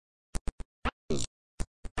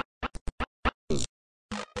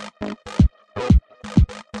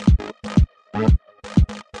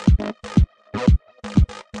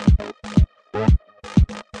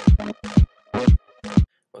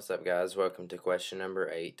up, guys? Welcome to question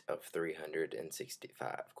number 8 of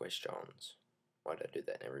 365 questions. Why do I do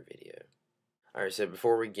that in every video? Alright, so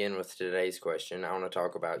before we begin with today's question, I want to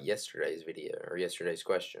talk about yesterday's video, or yesterday's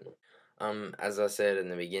question. As I said in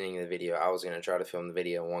the beginning of the video, I was going to try to film the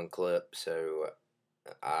video in one clip, so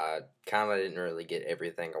I kind of didn't really get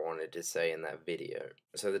everything I wanted to say in that video.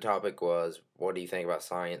 So the topic was, what do you think about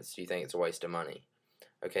science? Do you think it's a waste of money?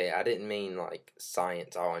 Okay, I didn't mean like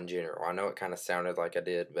science all in general. I know it kind of sounded like I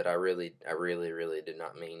did, but I really did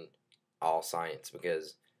not mean all science,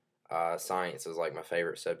 because science is like my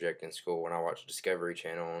favorite subject in school. When I watch Discovery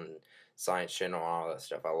Channel and Science Channel and all that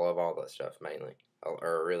stuff, I love all that stuff mainly,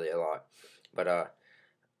 or really a lot. But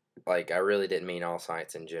like I really didn't mean all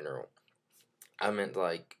science in general. I meant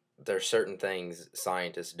like there's certain things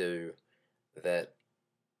scientists do that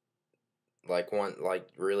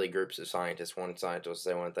really groups of scientists, one scientist will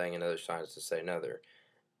say one thing, another scientist will say another,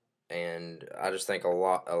 and I just think a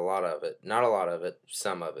lot of it, not a lot of it,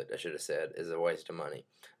 some of it I should have said, is a waste of money.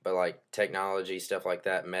 But like technology, stuff like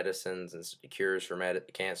that, medicines and cures for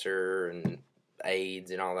cancer and AIDS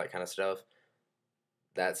and all that kind of stuff,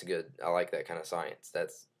 that's good. I like that kind of science.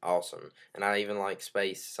 That's awesome. And I even like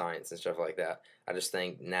space science and stuff like that. I just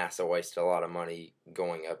think NASA wasted a lot of money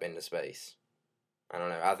going up into space. I don't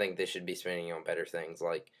know. I think they should be spending on better things,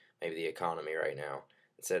 like maybe the economy right now,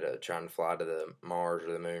 instead of trying to fly to the Mars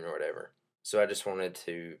or the moon or whatever. So I just wanted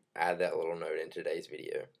to add that little note in today's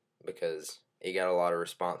video, because it got a lot of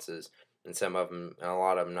responses, and a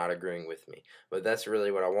lot of them not agreeing with me. But that's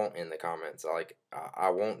really what I want in the comments. Like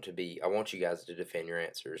I want you guys to defend your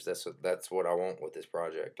answers. That's what I want with this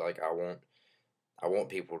project. Like I want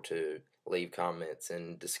people to leave comments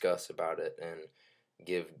and discuss about it and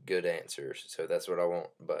give good answers. So that's what I want.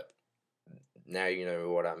 But now you know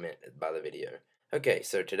what I meant by the video. Okay,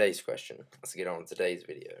 so today's question. Let's get on with today's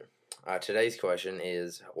video. Today's question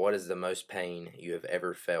is, what is the most pain you have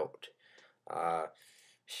ever felt?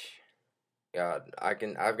 God,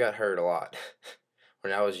 I've got hurt a lot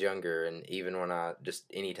when I was younger, and even when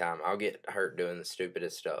anytime I'll get hurt doing the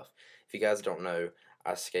stupidest stuff. If you guys don't know,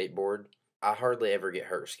 I skateboard. I hardly ever get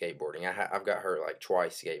hurt skateboarding. I've got hurt like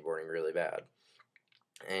twice skateboarding really bad,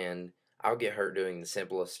 and I'll get hurt doing the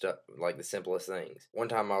simplest stuff, like the simplest things. One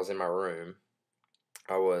time I was in my room,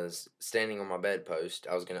 I was standing on my bedpost.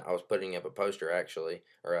 I was putting up a poster, actually,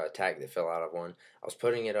 or a tag that fell out of one. I was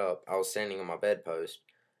putting it up. I was standing on my bedpost,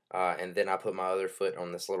 and then I put my other foot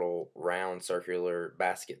on this little round circular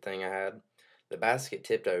basket thing I had. The basket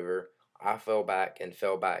tipped over. I fell back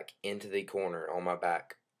into the corner on my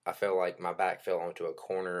back. I felt like my back fell onto a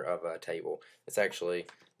corner of a table. It's actually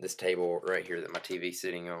this table right here that my TV's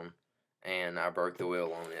sitting on, and I broke the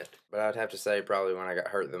wheel on it. But I'd have to say probably when I got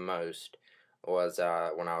hurt the most was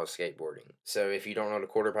when I was skateboarding. So if you don't know what a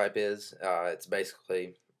quarter pipe is, it's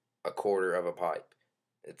basically a quarter of a pipe.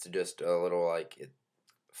 It's just a little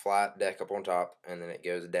flat deck up on top, and then it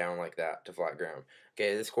goes down like that to flat ground.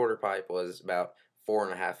 Okay, this quarter pipe was about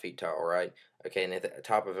 4.5 feet tall, right? Okay, and at the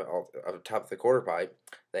top of the quarter pipe,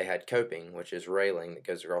 they had coping, which is railing that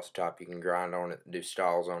goes across the top. You can grind on it, do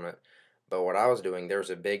stalls on it. But what I was doing, there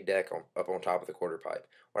was a big deck up on top of the quarter pipe.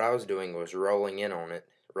 What I was doing was rolling in on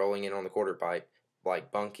the quarter pipe,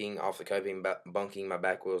 like bunking off the coping, bunking my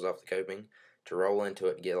back wheels off the coping to roll into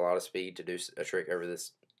it and get a lot of speed to do a trick over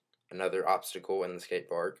another obstacle in the skate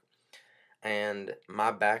park. And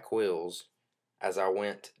my back wheels, as I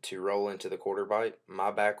went to roll into the quarter pipe,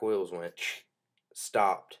 my back wheels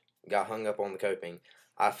stopped, got hung up on the coping.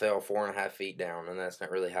 I fell 4.5 feet down, and that's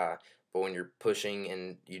not really high. But when you're pushing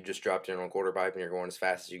and you just dropped in on a quarter pipe and you're going as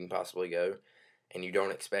fast as you can possibly go, and you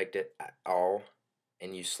don't expect it at all,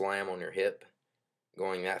 and you slam on your hip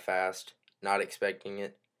going that fast, not expecting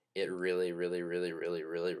it, it really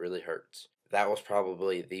hurts. That was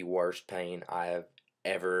probably the worst pain I have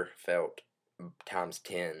ever felt, times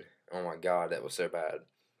 10. Oh my God, that was so bad.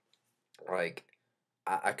 Like,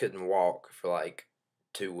 I couldn't walk for like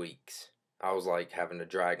 2 weeks. I was like having to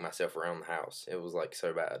drag myself around the house. It was like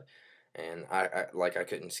so bad. And I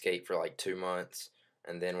couldn't skate for like 2 months.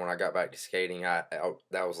 And then when I got back to skating, that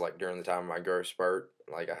was like during the time of my growth spurt.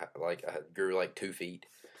 I grew like 2 feet,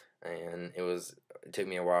 and it took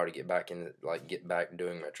me a while to get back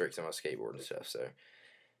doing my tricks on my skateboard and stuff. So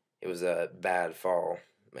it was a bad fall,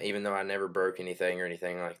 even though I never broke anything or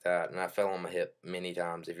anything like that. And I fell on my hip many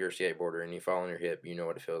times. If you're a skateboarder and you fall on your hip, you know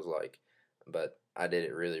what it feels like. But I did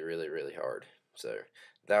it really hard. So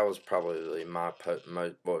that was probably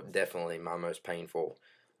definitely my most painful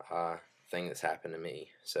thing that's happened to me.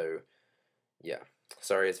 So yeah,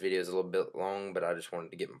 sorry this video is a little bit long, but I just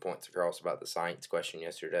wanted to get my points across about the science question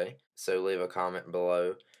yesterday. So leave a comment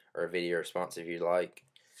below, or a video response if you'd like.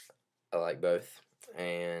 I like both.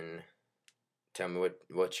 And tell me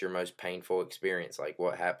what's your most painful experience? Like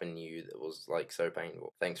what happened to you that was like so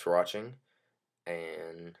painful? Thanks for watching,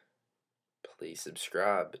 and please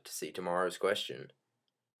subscribe to see tomorrow's question.